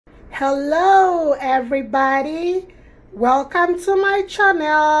Hello everybody, welcome to my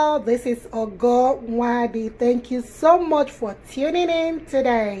channel. This is Ogiri. Thank you so much for tuning in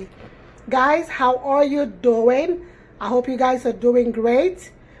today. Guys, how are you doing? I hope you guys are doing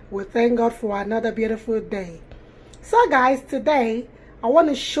great. We thank God for another beautiful day. So guys, today I want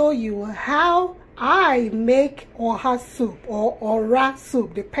to show you how I make Oha Soup or Ora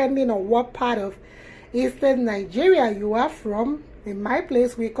Soup, depending on what part of Eastern Nigeria you are from. In my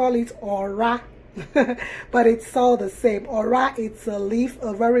place, we call it Ora, but it's all the same. Ora, it's a leaf,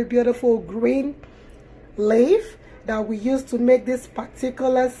 a very beautiful green leaf that we use to make this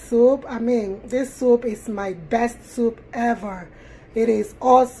particular soup. I mean, this soup is my best soup ever. It is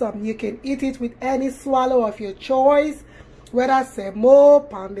awesome. You can eat it with any swallow of your choice, whether semo,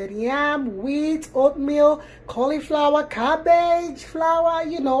 pounded yam, wheat, oatmeal, cauliflower, cabbage, flour,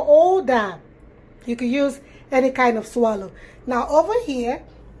 you know, all that. You can use any kind of swallow. Now over here,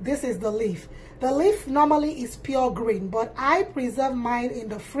 this is the leaf. The leaf normally is pure green, but I preserve mine in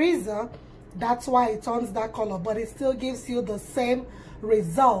the freezer. That's why it turns that color, but it still gives you the same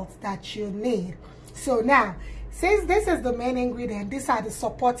results that you need. So now, since this is the main ingredient, these are the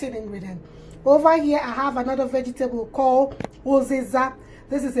supporting ingredients. Over here, I have another vegetable called Uziza.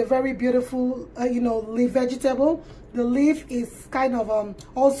 This is a very beautiful, leaf vegetable. The leaf is kind of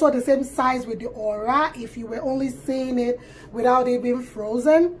also the same size with the Ora. If you were only seeing it without it being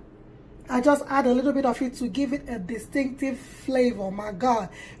frozen, I just add a little bit of it to give it a distinctive flavor. My God,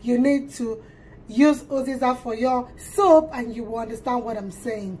 you need to use Uziza for your soup and you will understand what I'm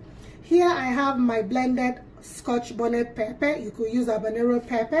saying. Here I have my blended Scotch bonnet pepper. You could use habanero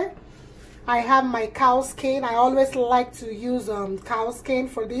pepper. I have my cow skin. I always like to use cow skin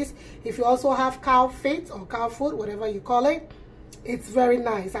for this. If you also have cow feet or cow foot, whatever you call it, it's very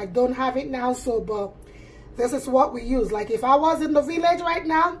nice. I don't have it now, so but this is what we use. Like if I was in the village right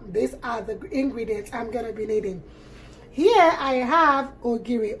now, these are the ingredients I'm gonna be needing. Here I have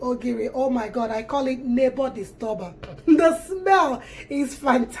Ogiri. Ogiri, oh my God, I call it neighbor disturber. The smell is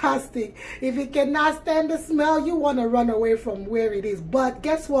fantastic. If you cannot stand the smell, you want to run away from where it is. But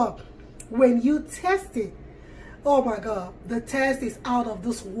guess what? When you test it, oh my God, the taste is out of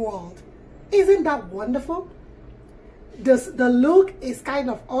this world. Isn't that wonderful? The look is kind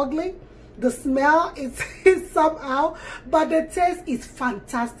of ugly. The smell is somehow, but the taste is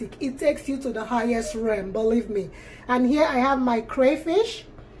fantastic. It takes you to the highest realm, believe me. And here I have my crayfish.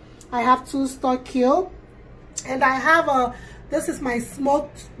 I have 2 stock kill. And I have this is my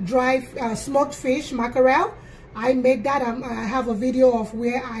smoked fish mackerel. I made that. I have a video of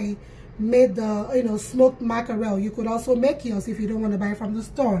where I made the smoked mackerel. You could also make yours if you don't want to buy it from the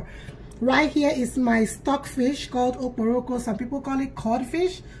store. Right here is my stock fish called oporoko. Some people call it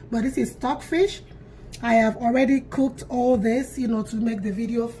codfish, but this is stock fish. I have already cooked all this to make the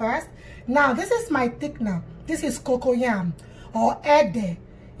video fast. Now this is my thickener. This is Cocoyam or ede.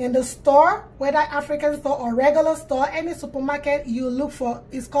 In the store, whether African store or regular store, any supermarket you look for,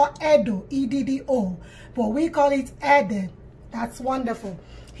 it's called Edo, E-D-D-O, but we call it ede. That's wonderful.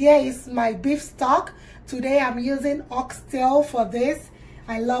 Here is my beef stock. Today I'm using Oxtail for this.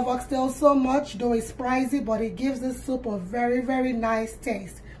 I love Oxtail so much, though it's pricey, but it gives this soup a very, very nice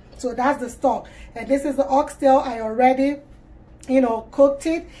taste. So that's the stock. And this is the Oxtail. I already, cooked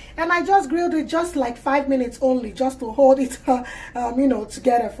it. And I just grilled it just like 5 minutes only, just to hold it,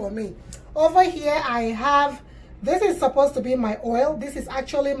 together for me. Over here I have, this is supposed to be my oil. This is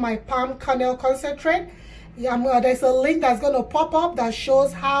actually my palm kernel concentrate. There's a link that's going to pop up that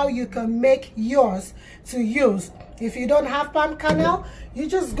shows how you can make yours to use. If you don't have palm kernel, you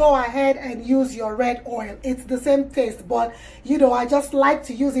just go ahead and use your red oil. It's the same taste, but I just like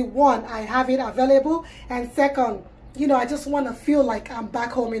to use it. One, I have it available, and second, I just want to feel like I'm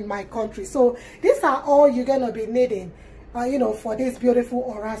back home in my country. So these are all you're going to be needing for this beautiful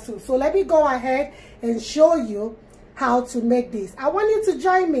Ora soup. So let me go ahead and show you how to make this. I want you to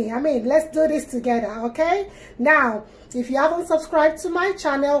join me. I mean, let's do this together, okay? Now, if you haven't subscribed to my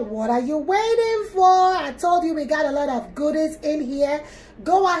channel, what are you waiting for? I told you we got a lot of goodies in here.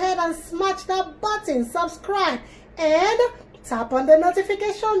 Go ahead and smash that button, subscribe, and tap on the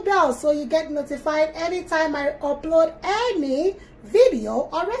notification bell so you get notified anytime I upload any video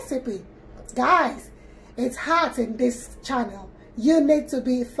or recipe. Guys, it's hot in this channel. You need to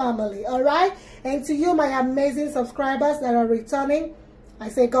be family, all right? And to you, my amazing subscribers that are returning, I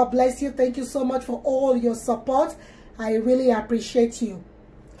say God bless you. Thank you so much for all your support. I really appreciate you.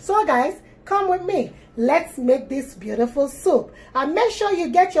 So guys, come with me. Let's make this beautiful soup. And make sure you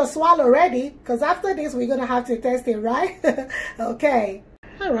get your swallow ready, because after this, we're going to have to test it, right? Okay.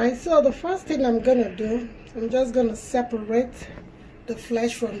 All right, so the first thing I'm going to do, I'm just going to separate the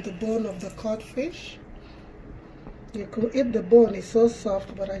flesh from the bone of the cod fish. You could eat the bone, it's so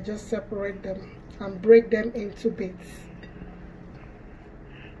soft, but I just separate them and break them into bits.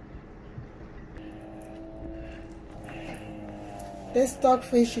 This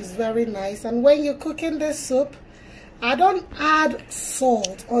stockfish is very nice, and when you're cooking this soup, I don't add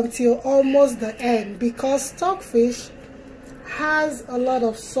salt until almost the end because stockfish has a lot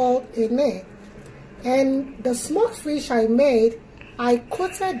of salt in it. And the smoked fish I made, I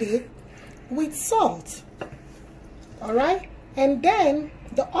coated it with salt. Alright? And then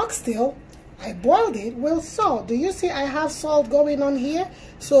the oxtail, I boiled it with salt. Do you see I have salt going on here?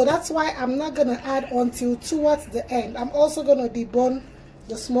 So that's why I'm not going to add until towards the end. I'm also going to debone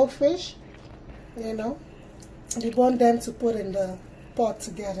the smoked fish, you know, debone them to put in the pot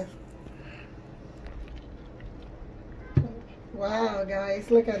together. Wow guys,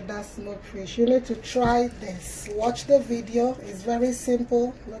 look at that smoked fish. You need to try this. Watch the video. It's very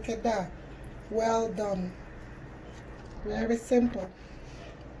simple. Look at that. Well done. Very simple.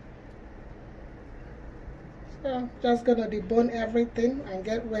 So just gonna debone everything and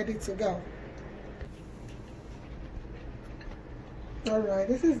get ready to go. Alright,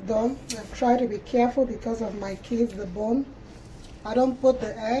 this is done. I've tried to be careful because of my kids, the bone. I don't put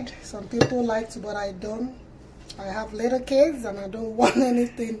the head. Some people like to, but I don't. I have little kids and I don't want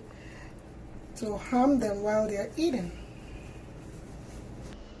anything to harm them while they're eating.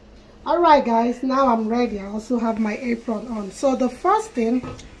 Alright guys, now I'm ready. I also have my apron on. So the first thing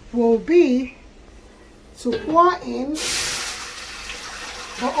will be to pour in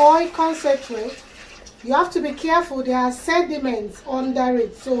the oil concentrate. You have to be careful, there are sediments under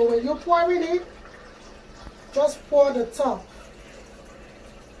it. So when you're pouring it, just pour the top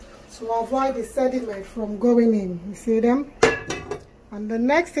to avoid the sediment from going in. You see them? And the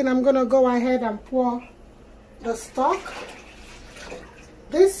next thing, I'm going to go ahead and pour the stock.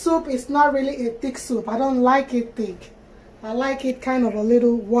 This soup is not really a thick soup. I don't like it thick. I like it kind of a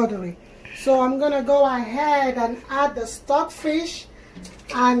little watery. So I'm going to go ahead and add the stockfish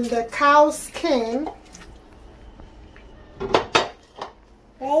and the cow skin.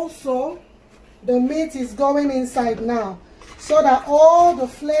 Also, the meat is going inside now, so that all the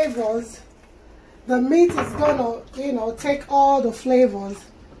flavors, the meat is gonna, you know, take all the flavors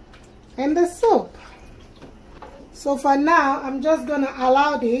in the soup. So for now, I'm just gonna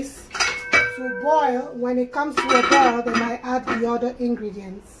allow this to boil. When it comes to a boil, then I add the other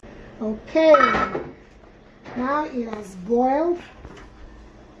ingredients. Okay, now it has boiled.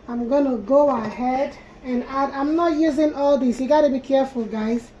 I'm gonna go ahead and add, I'm not using all this. You got to be careful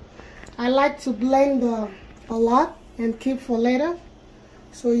guys. I like to blend a lot and keep for later.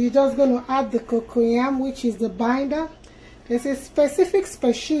 So you're just going to add the cocoyam, which is the binder. There's a specific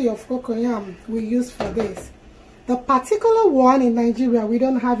species of cocoyam we use for this. The particular one in Nigeria, we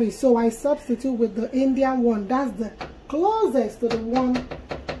don't have it, so I substitute with the Indian one. That's the closest to the one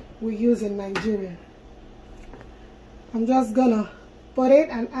we use in Nigeria. I'm just gonna put it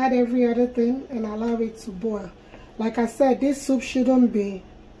and add every other thing and allow it to boil. Like I said, this soup shouldn't be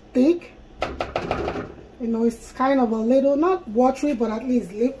thick. You know, it's kind of a little, not watery, but at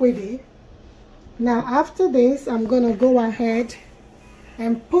least liquidy. Now after this, I'm gonna go ahead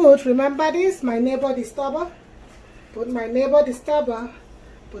and put, remember this, my neighbor disturber. Put my neighbor disturber,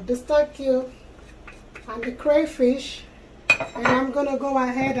 put the stock cube and the crayfish, and I'm gonna go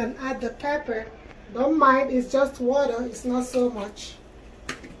ahead and add the pepper. Don't mind, it's just water, it's not so much.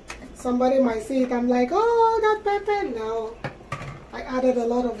 Somebody might see it, I'm like, oh, that pepper. No, I added a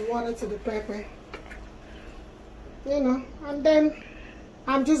lot of water to the pepper, you know, and then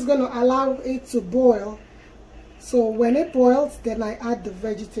I'm just going to allow it to boil. So when it boils, then I add the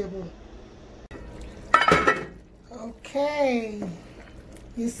vegetable. Okay,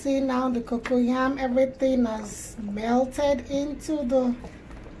 you see now the cocoyam, everything has melted into the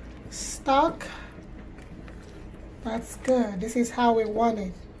stock. That's good. This is how we want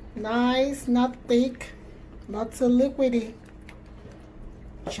it. Nice, not thick, not too liquidy,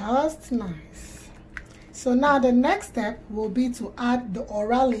 just nice. So now the next step will be to add the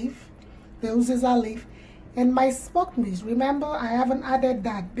ora leaf, the Uziza leaf, and my smoked meat. Remember, I haven't added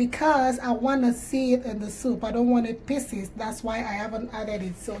that because I want to see it in the soup. I don't want it pieces. That's why I haven't added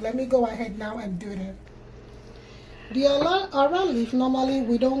it. So let me go ahead now and do that. The ora leaf, normally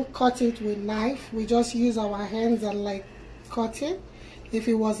we don't cut it with knife. We just use our hands and like cut it. If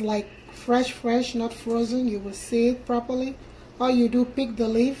it was like fresh, not frozen, you will see it properly. All you do, pick the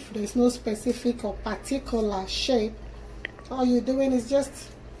leaf. There's no specific or particular shape. All you're doing is just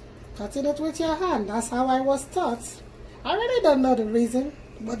cutting it with your hand. That's how I was taught. I really don't know the reason,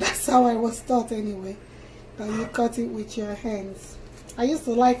 but that's how I was taught anyway. That you cut it with your hands. I used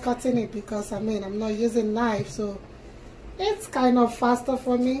to like cutting it because, I mean, I'm not using knife, so it's kind of faster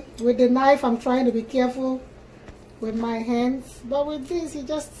for me. With the knife, I'm trying to be careful with my hands, but with this, you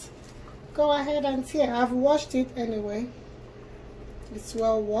just go ahead and tear. I've washed it anyway. It's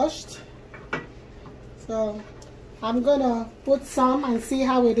well washed. So I'm gonna put some and see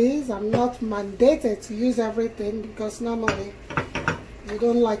how it is. I'm not mandated to use everything because normally you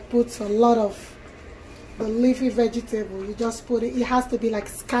don't like put a lot of the leafy vegetable. You just put it, it has to be like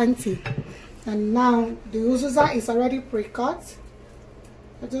scanty. And now the Uziza is already pre-cut.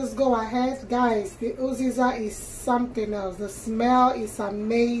 I just go ahead, guys. The Uziza is something else. The smell is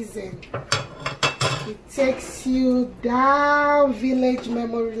amazing. It takes you down village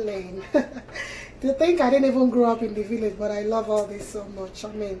memory lane. To think I didn't even grow up in the village, but I love all this so much.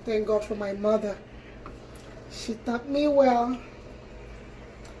 I mean, thank God for my mother. She taught me well.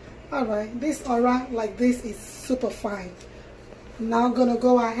 Alright, this ora like this is super fine. Now I'm gonna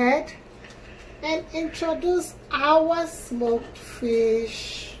go ahead and introduce our smoked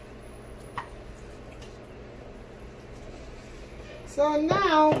fish. So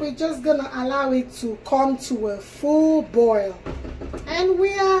now we're just gonna allow it to come to a full boil. And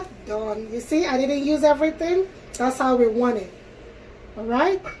we are done. You see, I didn't use everything. That's how we want it.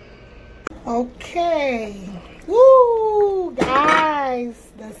 Alright? Okay. Woo!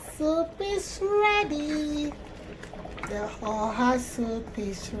 Guys, the soup is ready. The Oha Soup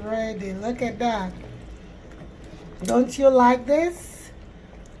is ready. Look at that. Don't you like this?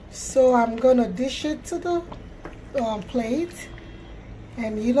 So I'm gonna dish it to the plate.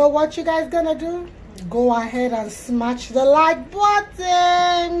 And you know what you guys gonna do? Go ahead and smash the like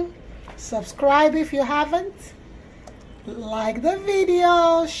button. Subscribe if you haven't. Like the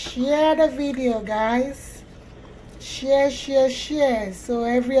video. Share the video, guys. Share, share, share. So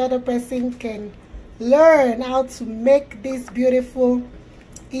every other person can learn how to make this beautiful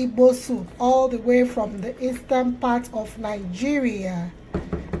igbo soup all the way from the eastern part of Nigeria.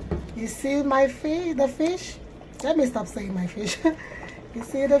 You see my fish, the fish? Let me stop saying my fish. You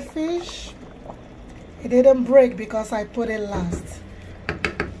see the fish? It didn't break because I put it last.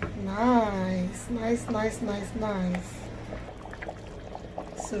 Nice, nice, nice, nice, nice.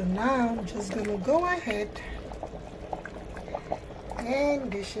 So now I'm just gonna go ahead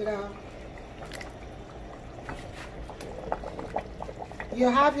and dish it out. You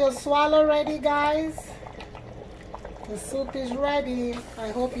have your swallow ready, guys? The soup is ready. I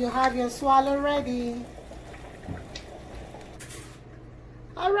hope you have your swallow ready.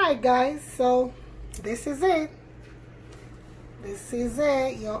 Alright guys, so this is it. This is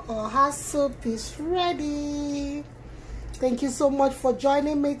it. Your Oha soup is ready. Thank you so much for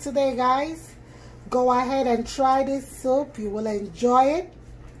joining me today, guys. Go ahead and try this soup. You will enjoy it.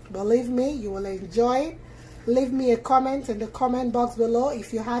 Believe me, you will enjoy it. Leave me a comment in the comment box below.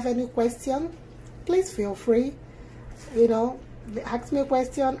 If you have any question, please feel free. You know, ask me a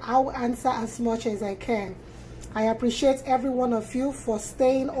question. I will answer as much as I can. I appreciate every one of you for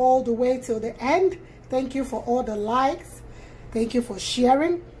staying all the way till the end. Thank you for all the likes. Thank you for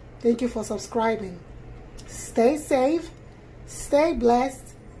sharing. Thank you for subscribing. Stay safe. Stay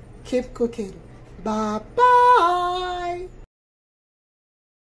blessed. Keep cooking. Bye-bye.